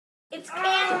It's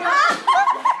candy.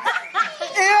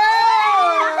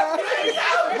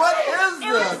 What is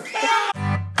this?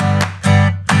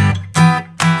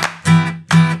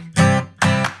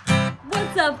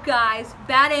 What's up, guys?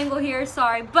 Bad angle here,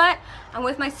 sorry, but I'm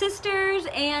with my sisters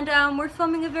and we're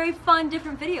filming a very fun,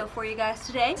 different video for you guys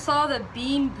today. Saw the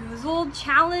Being Boozled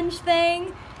challenge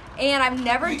thing, and I've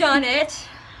never done it.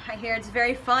 I hear it's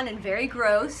very fun and very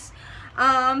gross.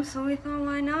 So we thought,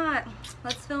 why not?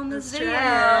 Let's film this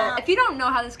video. If you don't know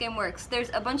how this game works, there's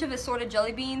a bunch of assorted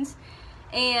jelly beans,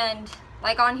 and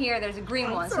like on here, there's a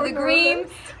green one. So the green,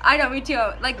 I know, me too.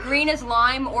 Like green is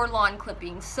lime or lawn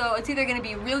clippings. So it's either gonna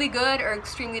be really good or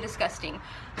extremely disgusting.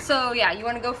 So yeah, you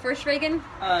wanna go first, Reagan?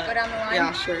 Go down the line?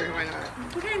 Yeah, sure, why not?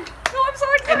 Okay. Oh, I'm so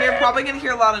excited. And you're probably gonna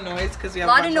hear a lot of noise because we have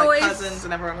a bunch of like, cousins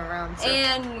and everyone around. So.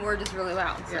 And we're just really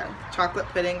loud. So. Yeah, chocolate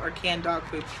pudding or canned dog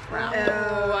food. Wow.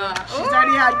 She's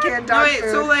already had canned dog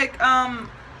food. So like,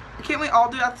 can't we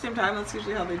all do it at the same time? That's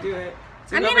usually how they do it.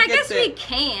 So I mean, I guess we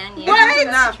can. Yeah, that's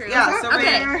enough. True. Yeah. So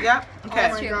okay. Yep. Okay.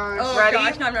 Oh my gosh. Oh, ready?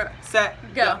 Gosh, no. Set.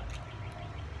 Go.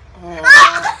 Oh.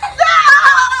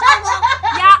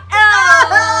 Yeah.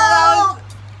 Oh.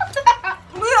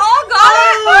 We all got it.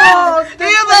 Oh,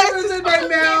 in my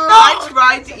mouth. I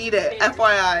tried to eat it.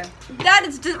 FYI. That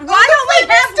is just. Why don't we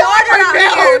have water out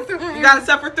here? You gotta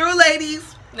suffer through,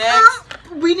 ladies. Next.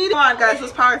 We need. Come on, guys.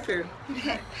 Let's power through.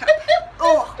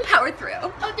 Oh, power through.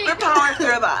 We're powering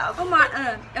through this. Oh my.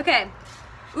 Okay.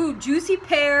 Ooh, juicy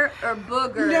pear or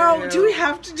booger. No, do we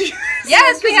have to do this?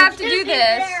 Yes, we have to do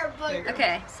this.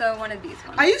 Okay, so one of these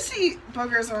ones. I used to eat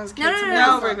boogers when I was a kid.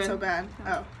 No, so Raven. so bad.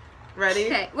 Oh. Ready?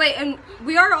 Okay, wait, and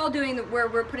we are all doing the where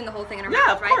we're putting the whole thing in our Yeah,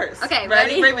 mouth, of right? course. Okay,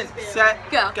 ready? Raven, set,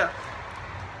 go. Go.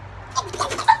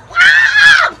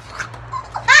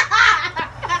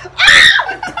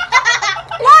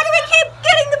 Why do we keep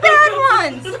getting the bad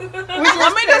ones?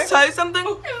 Let me just tell you something.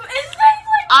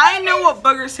 I know what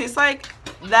boogers taste like.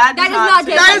 That is not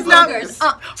taste like boogers.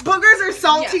 boogers. Boogers are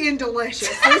salty and delicious.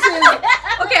 This is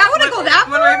Okay, I want to go that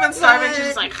When far. Raven's starving,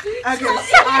 she's like. okay.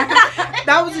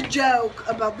 That was a joke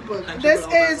about the boogers. This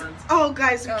is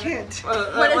guys, we can't.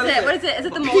 What is it? What is it? Is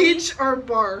it the moldy? Peach or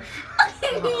barf?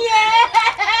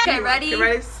 Yeah. Okay, ready? Get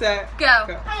ready, set, go.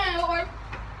 go.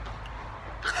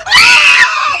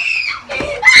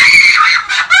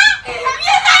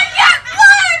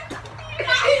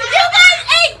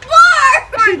 Oh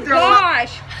my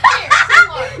gosh!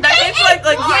 That tastes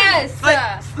like yes,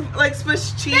 like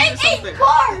Swiss cheese or something.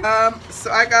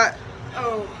 So I got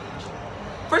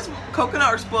first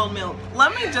coconut or spoiled milk.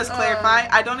 Let me just clarify.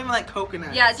 I don't even like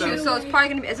coconut. Yeah, true. So it's probably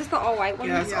gonna be. Is this the all white one?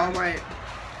 Yeah, it's all white.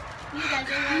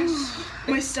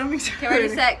 My stomach's Okay, ready,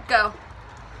 set, go.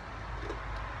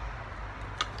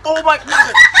 Oh my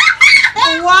god!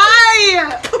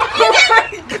 Why? Oh my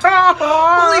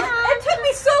god! It took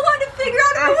me so long to figure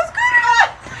out if it was good.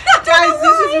 Guys,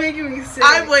 this is making me sick.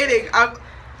 I'm waiting. I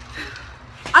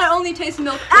only taste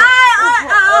milk.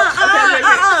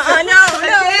 No.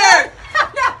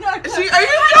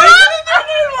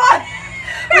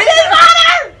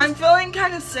 I'm feeling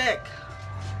kind of sick.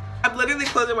 I'm literally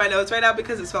closing my nose right now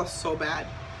because it smells so bad.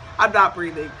 I'm not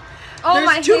breathing. Oh,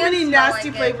 my There's too hands many smell nasty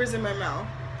like flavors in my mouth.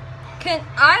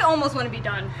 I almost want to be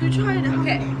done. Who tried it?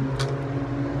 Okay.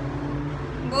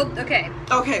 Well, okay.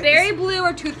 Okay. Berry blue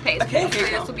or toothpaste? Okay, Hopefully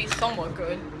here you this will be somewhat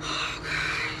good. Oh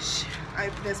gosh.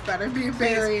 This better be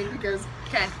berry because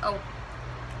Okay. Oh.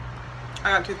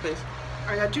 I got toothpaste.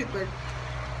 I got toothpick.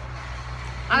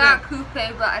 I got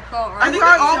toothpaste, but I felt I right. think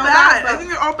they're all No, bad. but- I think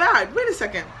they're all bad. Wait a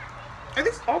second. Are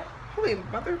these all holy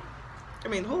mother? I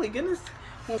mean, holy goodness.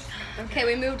 Okay,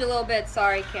 we moved a little bit.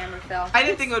 Sorry, camera fell. I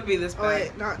didn't think it would be this Oh bad.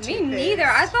 wait, not Me toothpaste. neither.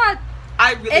 I thought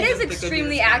I really it didn't is think it'd be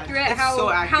extremely this bad. accurate It's how so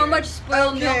how accurate. much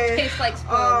spoiled milk tastes like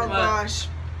spoiled Oh milk. gosh.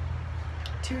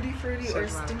 Tutti frutti or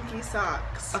So bad. stinky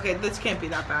socks. Okay, this can't be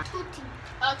that bad.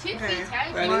 Okay.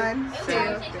 Ready? 1, 2,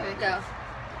 There 3. we go.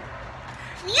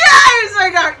 Yes, I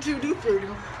got tutti frutti.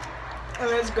 Oh,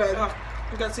 that's good. Oh,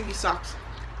 I got stinky socks.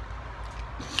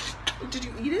 Did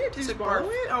you eat it? Did you It's like swallow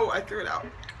barf. it? Oh, I threw it out.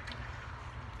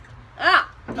 Ah.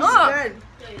 This Oh. is good.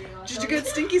 Did you get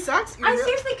stinky socks? You I really-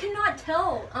 seriously cannot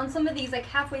tell on some of these like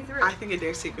halfway through. I think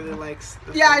Adair secretly likes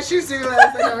the Yeah, she's doing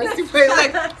that. I know. It's too She's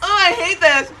like, oh, I hate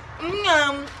this.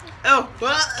 Oh,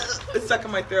 it's stuck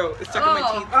in my throat. It's stuck in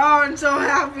my teeth. Oh, I'm so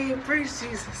happy. Praise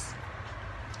Jesus.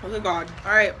 Oh my god.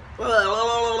 Alright.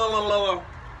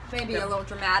 Maybe a little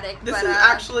dramatic, This but is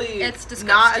actually it's disgusting.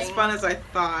 not as fun as I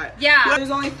thought. Yeah. There's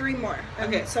only 3 more.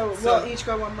 Okay, So so- we'll each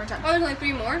go one more time. Oh, there's only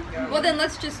 3 more? Yeah. Well, then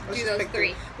let's just Let's do just those pick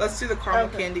 3. Let's do the caramel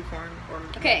Okay. candy corn or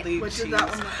Okay. moldy What cheese. does that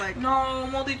one look like? No,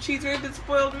 moldy cheese with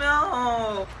spoiled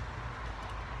milk.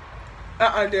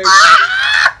 Dude.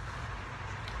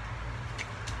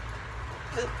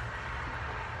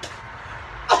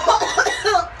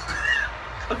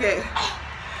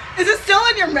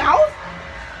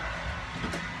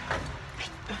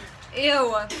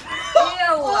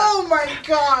 Oh my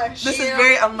gosh. This is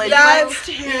very unladylike. That's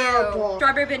terrible.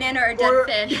 Strawberry banana or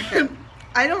dead fish?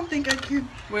 I don't think I can.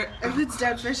 Where? If it's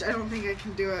dead fish, I don't think I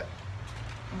can do it.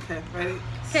 Okay, ready?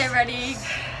 Okay, ready,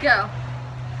 go.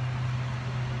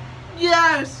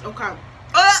 Yes. Okay.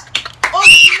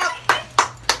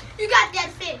 You got dead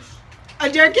fish. I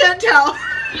can't tell.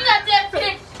 You got dead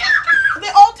fish. They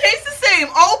all taste the same.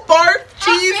 All barf,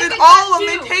 cheese, and all of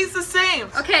them, they taste the same.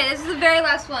 Okay, this is the very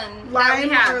last one. Lime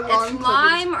or lawn It's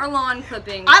lime or lawn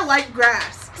clippings. I like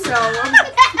grass, so I'm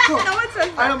cool. No, it's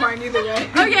okay. I don't mind either way.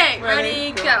 Okay,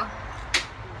 ready, go.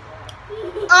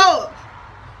 Oh.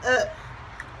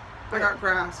 I got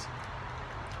grass.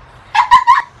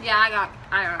 Yeah, I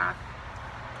got.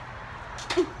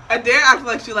 Adair acted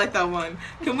like she liked that one.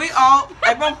 Can we all,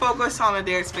 everyone focus on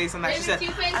Adair's face on that. She said,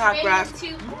 I got grass.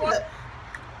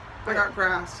 I got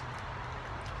grass.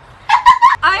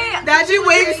 That she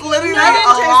waits literally That a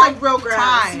didn't long taste like real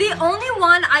grass. time. The only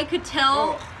one I could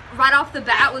tell right off the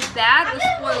bat was bad was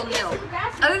spoiled milk.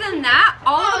 Other than that,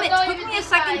 all of them, it took me a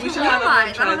second to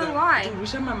realize. I don't know why. Dude, we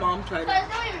should have my mom try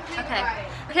that.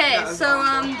 Okay, so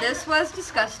this was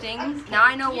disgusting. Now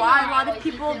I know why a lot of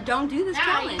people don't do this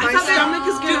challenge. My stomach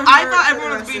is Dude, gonna I hurt thought for everyone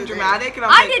the was rest being of the day. dramatic, and I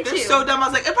I was like, did they're too. so dumb. I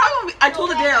was like, it probably. I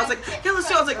told Adair, I was like, yeah, let's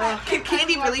do it. I was like, can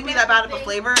candy really be that bad of a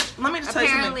flavor? Let me just tell you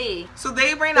Apparently. something. So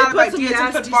they ran They out of put some ideas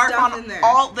and put nasty barf stuff on in there.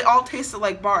 all. They all tasted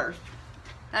like barf.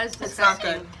 That is It's not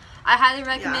disgusting. good. I highly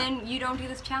recommend you don't do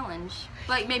this challenge.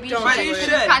 Like maybe you Don't should. do it. It's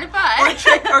You should. kind of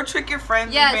fun. Or trick your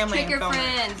friends Yes, and family. trick your and film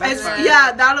it. friends. That's It's- fun.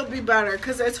 Yeah, that'll be better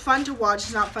because it's fun to watch.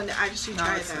 It's not fun to actually No,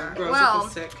 try it's that. gross. Well, I feel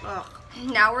sick. Ugh.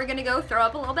 Now we're gonna go throw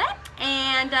up a little bit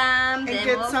and then And we'll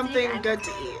get see something you guys. good to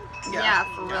eat. Yeah,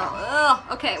 for real. Ugh.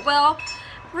 Okay, well,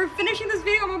 we're finishing this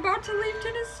video. I'm about to leave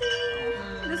Tennessee.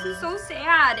 This is so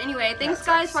sad. Anyway, thanks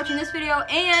guys for watching this video.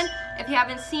 And if you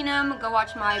haven't seen them, go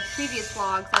watch my previous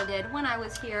vlogs I did when I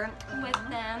was here with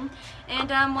them. And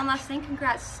one last thing,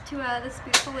 congrats to this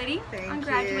beautiful lady Thank on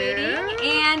graduating. you.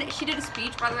 And she did a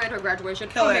speech, by the way, at her graduation.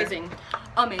 Killer. Amazing.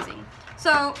 Amazing.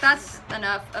 So that's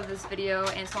enough of this video,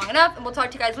 and it's long enough. And we'll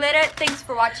talk to you guys later. Thanks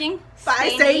for watching.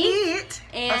 Bye, stay neat.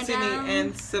 And,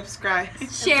 And subscribe.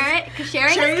 share it, because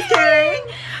sharing Sharing is is caring.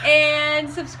 and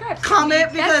subscribe.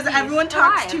 Comment because Besties, everyone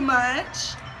talks thrive. too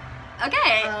much.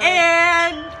 Okay,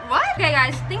 and what? Okay,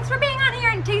 guys, thanks for being on here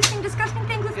and tasting disgusting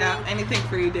things with Yeah, me. anything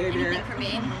for you, dear. Anything for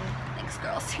me. Thanks,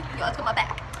 girls. You guys got my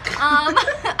back.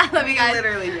 I love you guys.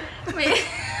 Literally. Wait.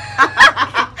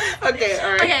 Okay,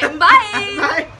 alright. Okay, bye. Bye.